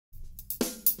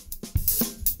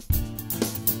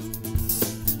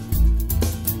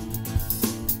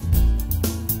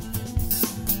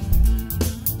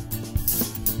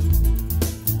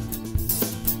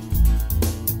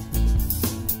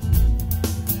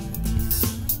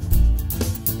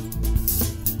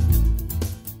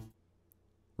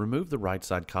Remove the right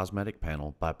side cosmetic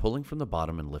panel by pulling from the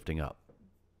bottom and lifting up.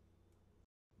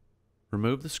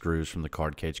 Remove the screws from the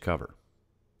card cage cover.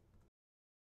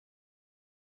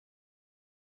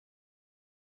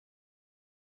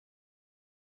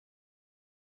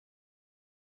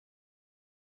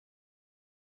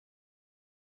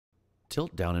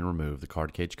 Tilt down and remove the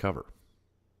card cage cover.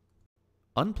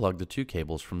 Unplug the two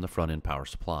cables from the front-end power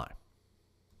supply.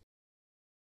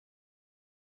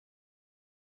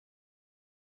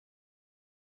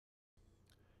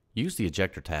 Use the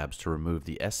ejector tabs to remove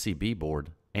the SCB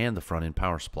board and the front-end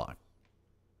power supply.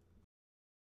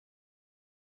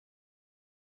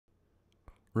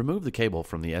 Remove the cable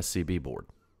from the SCB board.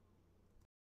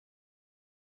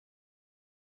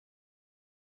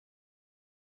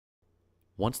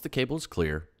 Once the cable is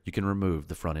clear, you can remove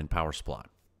the front-end power supply.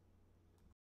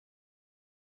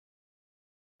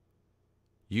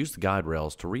 Use the guide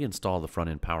rails to reinstall the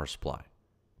front-end power supply.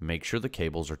 Make sure the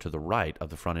cables are to the right of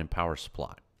the front-end power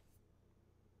supply.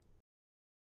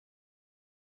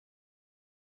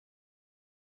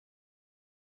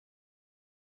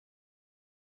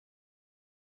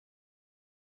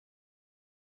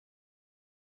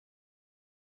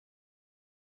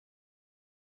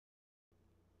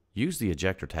 Use the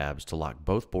ejector tabs to lock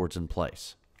both boards in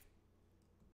place.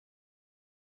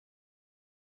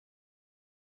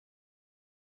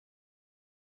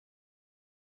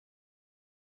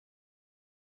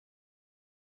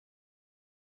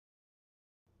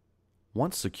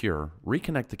 Once secure,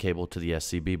 reconnect the cable to the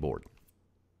SCB board.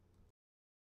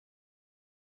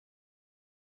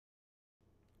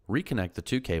 Reconnect the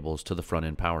two cables to the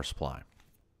front-end power supply.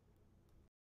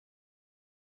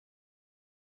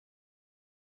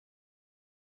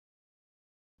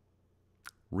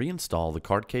 Reinstall the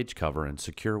card cage cover and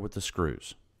secure with the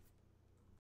screws.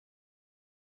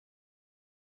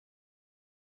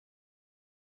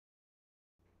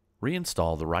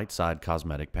 Reinstall the right side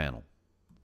cosmetic panel.